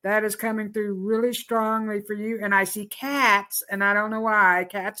 because that is coming through really strongly for you. And I see cats, and I don't know why.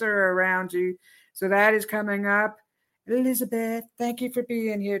 Cats are around you. So that is coming up. Elizabeth, thank you for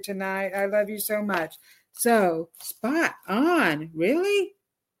being here tonight. I love you so much. So, spot on. Really?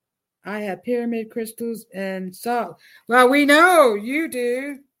 I have pyramid crystals and salt. Well, we know you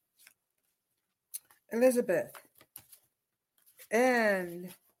do, Elizabeth. And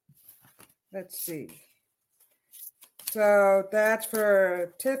let's see. So that's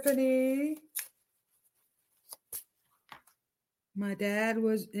for Tiffany. My dad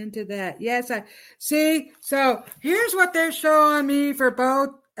was into that. Yes, I see. So here's what they're showing me for both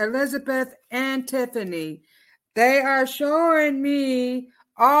Elizabeth and Tiffany. They are showing me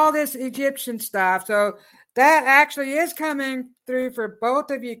all this Egyptian stuff. So that actually is coming through for both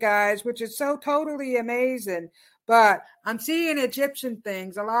of you guys, which is so totally amazing. But I'm seeing Egyptian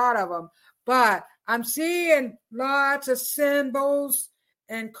things, a lot of them. But I'm seeing lots of symbols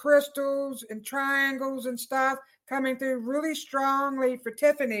and crystals and triangles and stuff coming through really strongly for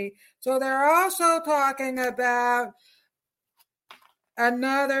Tiffany. So they're also talking about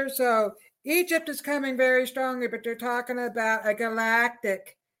another. So Egypt is coming very strongly, but they're talking about a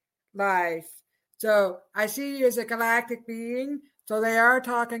galactic life. So I see you as a galactic being. So they are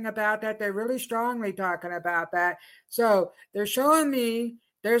talking about that. They're really strongly talking about that. So they're showing me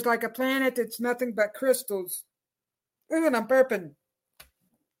there's like a planet that's nothing but crystals. Ooh, and I'm burping.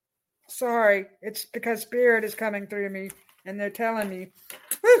 Sorry, it's because spirit is coming through me and they're telling me.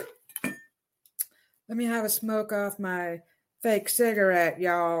 Whew. Let me have a smoke off my fake cigarette,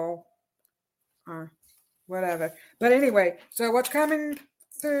 y'all. Or whatever. But anyway, so what's coming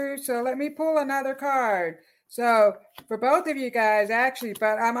through? So let me pull another card. So for both of you guys, actually,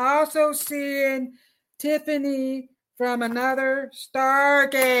 but I'm also seeing Tiffany from another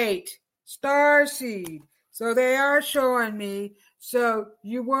Stargate, Starseed. So they are showing me. So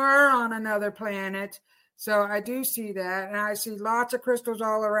you were on another planet. So I do see that. And I see lots of crystals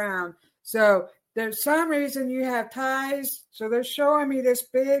all around. So there's some reason you have ties. So they're showing me this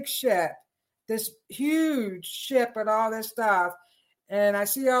big ship, this huge ship with all this stuff. And I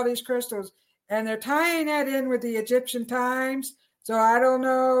see all these crystals. And they're tying that in with the Egyptian times. So I don't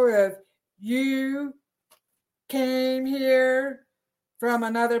know if you came here from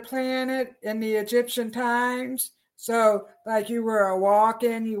another planet in the Egyptian times. So like you were a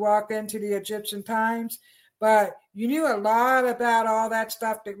walk-in, you walked into the Egyptian times, but you knew a lot about all that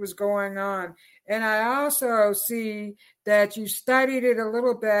stuff that was going on. And I also see that you studied it a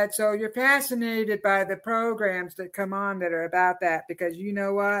little bit. So you're fascinated by the programs that come on that are about that, because you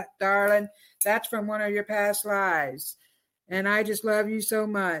know what, darling, that's from one of your past lives. And I just love you so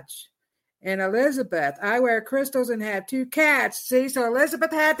much. And Elizabeth, I wear crystals and have 2 cats. See, so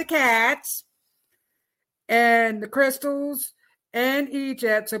Elizabeth had the cats and the crystals and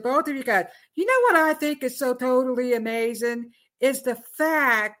Egypt. So both of you guys, you know what I think is so totally amazing is the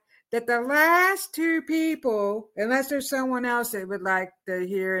fact that the last 2 people, unless there's someone else that would like to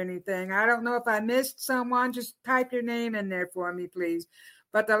hear anything, I don't know if I missed someone, just type your name in there for me, please.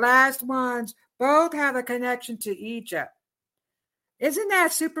 But the last ones both have a connection to Egypt. Isn't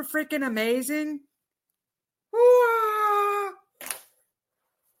that super freaking amazing? Whoa!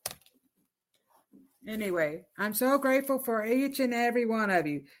 Anyway, I'm so grateful for each and every one of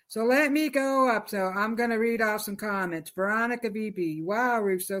you. So let me go up. So I'm going to read off some comments. Veronica VB. Wow,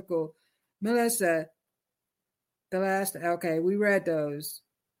 Ruth, so cool. Melissa. The last. Okay, we read those.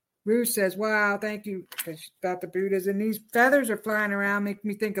 Ruth says, wow, thank you. About the Buddhas. And these feathers are flying around, make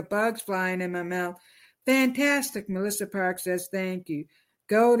me think of bugs flying in my mouth. Fantastic. Melissa Park says, thank you.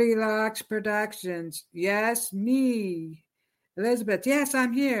 Goldilocks Productions. Yes, me. Elizabeth, yes,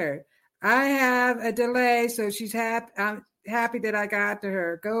 I'm here. I have a delay, so she's happy. I'm happy that I got to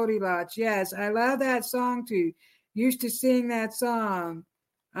her. Goldilocks, yes, I love that song too. Used to sing that song.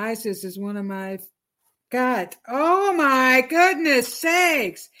 Isis is one of my God. Oh my goodness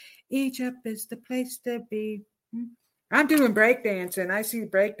sakes. Egypt is the place to be. I'm doing breakdancing. I see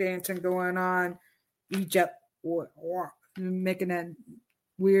breakdancing going on. Egypt, making that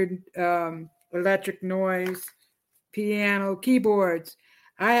weird electric noise, piano, keyboards.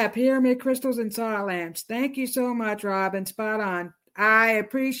 I have pyramid crystals and salt lamps. Thank you so much, Robin. Spot on. I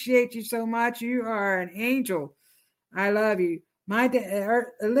appreciate you so much. You are an angel. I love you.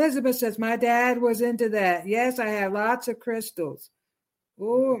 Elizabeth says, my dad was into that. Yes, I have lots of crystals.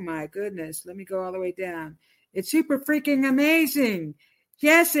 Oh, my goodness. Let me go all the way down. It's super freaking amazing.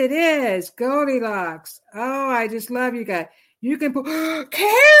 Yes, it is. Goldilocks. Oh, I just love you guys. You can put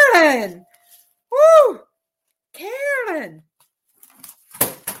Carolyn. Woo! Carolyn.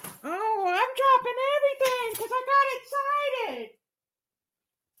 Oh, I'm dropping everything because I got excited.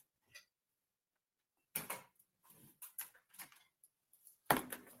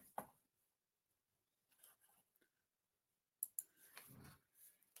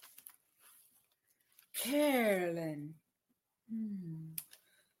 Carolyn.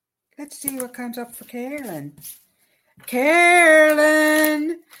 Let's see what comes up for Carolyn.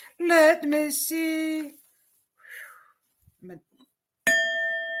 Carolyn, let me see.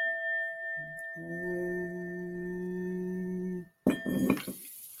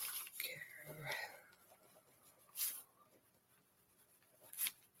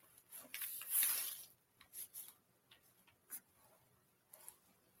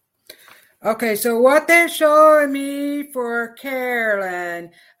 Okay, so what they're showing me for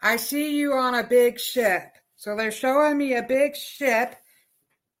Carolyn, I see you on a big ship. So they're showing me a big ship,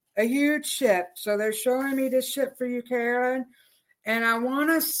 a huge ship. So they're showing me this ship for you, Carolyn. And I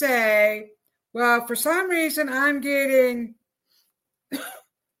want to say, well, for some reason, I'm getting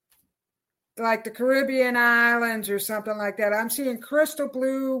like the Caribbean islands or something like that. I'm seeing crystal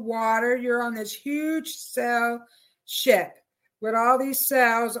blue water. You're on this huge sail ship with all these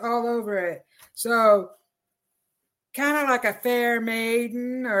sails all over it. So kind of like a fair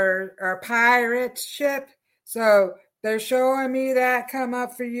maiden or a pirate ship. So they're showing me that come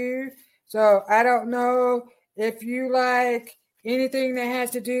up for you. So I don't know if you like anything that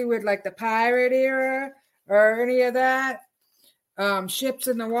has to do with like the pirate era or any of that, ships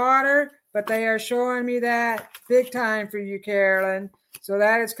in the water, but they are showing me that big time for you, Carolyn. So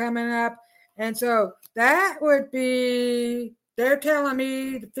that is coming up. And so that would be, they're telling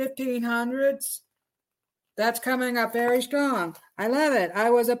me the 1500s. That's coming up very strong. I love it. I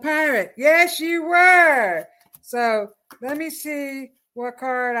was a pirate. Yes, you were. So let me see what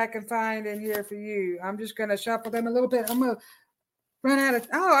card I can find in here for you. I'm just going to shuffle them a little bit. I'm going to run out of,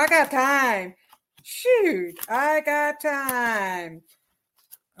 I got time. Shoot, I got time.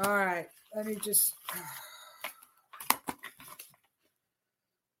 All right, let me just,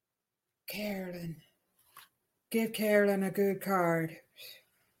 Carolyn. Give Carolyn a good card.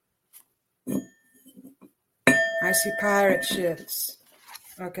 I see pirate ships.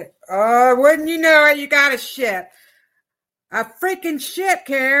 Okay. Oh, wouldn't you know it? You got a ship. A freaking ship,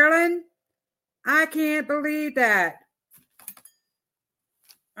 Carolyn. I can't believe that.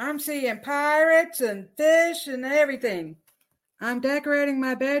 I'm seeing pirates and fish and everything. I'm decorating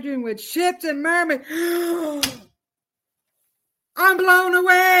my bedroom with ships and mermaids. I'm blown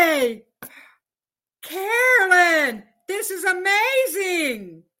away. Carolyn, this is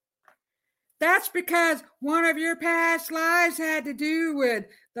amazing. That's because one of your past lives had to do with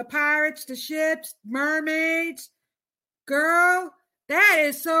the pirates, the ships, mermaids. Girl, that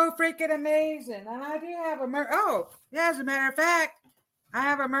is so freaking amazing. And I do have as a matter of fact, I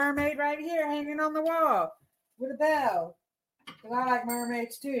have a mermaid right here hanging on the wall with a bell. Because I like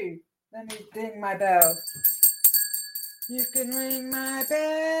mermaids too. Let me ding my bell. You can ring my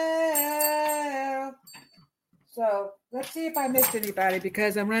bell. So let's see if I missed anybody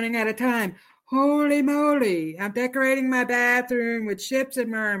because I'm running out of time. Holy moly. I'm decorating my bathroom with ships and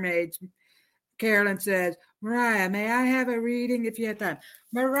mermaids. Carolyn says, Mariah, may I have a reading if you have time?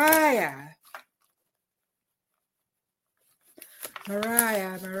 Mariah,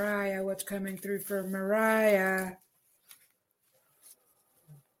 what's coming through for Mariah?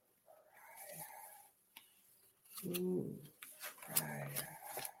 Ooh,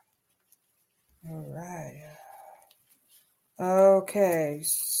 Mariah. Okay,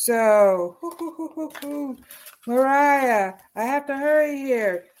 so, Mariah, I have to hurry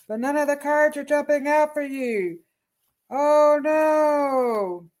here, but none of the cards are jumping out for you. Oh,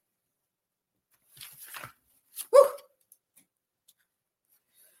 no. Whew.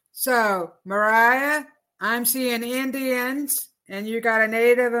 So, Mariah, I'm seeing Indians, and you got a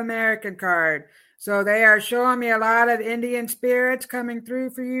Native American card. So they are showing me a lot of Indian spirits coming through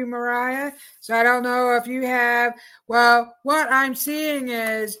for you, Mariah. So I don't know if you have, well, what I'm seeing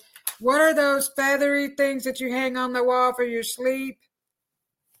is, what are those feathery things that you hang on the wall for your sleep?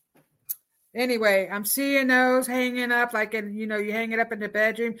 Anyway, I'm seeing those hanging up like in, you hang it up in the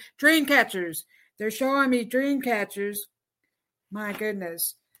bedroom. Dream catchers. They're showing me dream catchers. My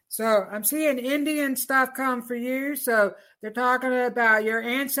goodness. So I'm seeing Indian stuff come for you. So they're talking about your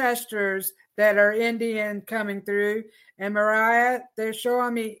ancestors that are Indian coming through. And Mariah, they're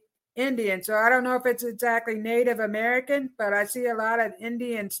showing me Indian. So I don't know if it's exactly Native American, but I see a lot of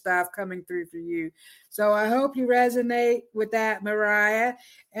Indian stuff coming through for you. So I hope you resonate with that, Mariah.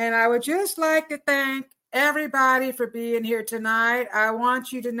 And I would just like to thank everybody for being here tonight. I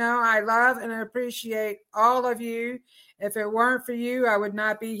want you to know I love and appreciate all of you. If it weren't for you, I would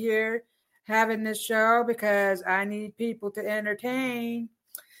not be here having this show because I need people to entertain.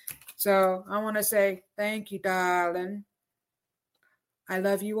 So I want to say thank you, darling. I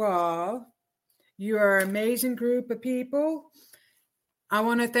love you all. You are an amazing group of people. I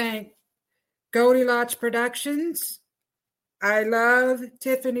want to thank Goldilocks Productions. I love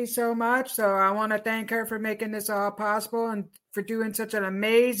Tiffany so much, so I want to thank her for making this all possible and for doing such an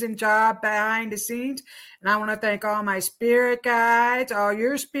amazing job behind the scenes. And I want to thank all my spirit guides, all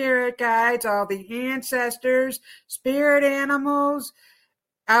your spirit guides, all the ancestors, spirit animals.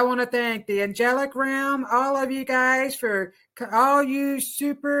 I want to thank the angelic realm, all of you guys, for all you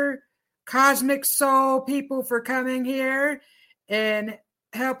super cosmic soul people for coming here and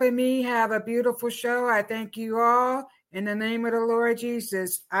helping me have a beautiful show. I thank you all. In the name of the Lord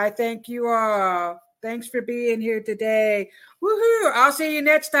Jesus, I thank you all. Thanks for being here today. Woohoo! I'll see you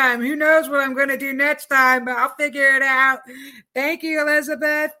next time. Who knows what I'm going to do next time, but I'll figure it out. Thank you,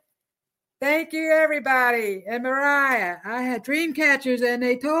 Elizabeth. Thank you, everybody. And Mariah, I had dream catchers, and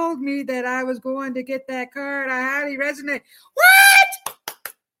they told me that I was going to get that card. I highly resonate. What?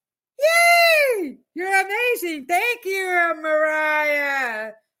 Yay! You're amazing. Thank you,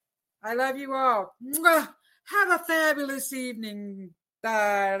 Mariah. I love you all. Mwah. Have a fabulous evening,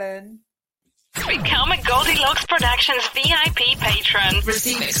 darling. Become a Goldilocks Productions VIP patron.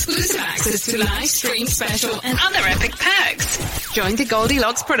 Receive exclusive access to live stream special and other epic perks. Join the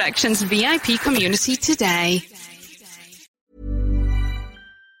Goldilocks Productions VIP community today.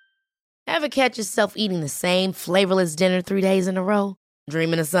 Ever catch yourself eating the same flavorless dinner 3 days in a row?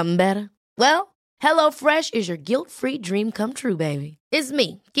 Dreaming of something better? Well, HelloFresh is your guilt-free dream come true, baby. It's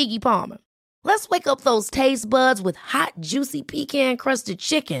me, Keke Palmer. Let's wake up those taste buds with hot, juicy pecan-crusted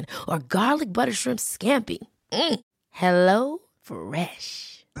chicken or garlic butter shrimp scampi. Hello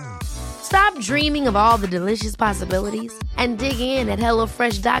Fresh. Stop dreaming of all the delicious possibilities and dig in at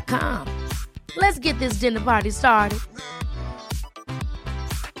HelloFresh.com. Let's get this dinner party started.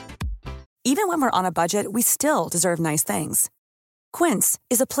 Even when we're on a budget, we still deserve nice things. Quince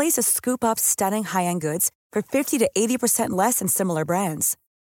is a place to scoop up stunning high-end goods for 50 to 80% less than similar brands.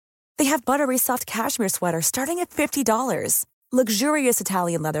 They have buttery soft cashmere sweaters starting at $50, luxurious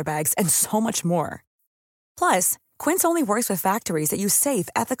Italian leather bags, and so much more. Plus, Quince only works with factories that use safe,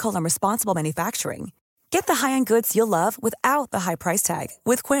 ethical, and responsible manufacturing. Get the high-end goods you'll love without the high price tag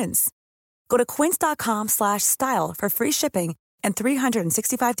with Quince. Go to quince.com/style for free shipping and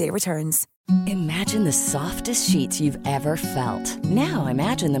 365-day returns. Imagine the softest sheets you've ever felt. Now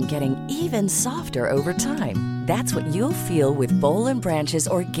imagine them getting even softer over time. That's what you'll feel with Boll & Branch's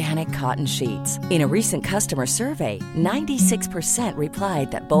organic cotton sheets. In a recent customer survey, 96%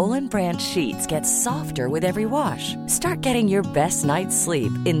 replied that Boll & Branch sheets get softer with every wash. Start getting your best night's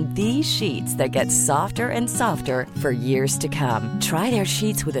sleep in these sheets that get softer and softer for years to come. Try their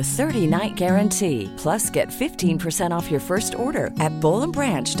sheets with a 30-night guarantee. Plus, get 15% off your first order at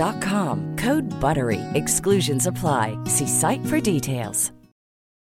bollandbranch.com. Code BUTTERY. Exclusions apply. See site for details.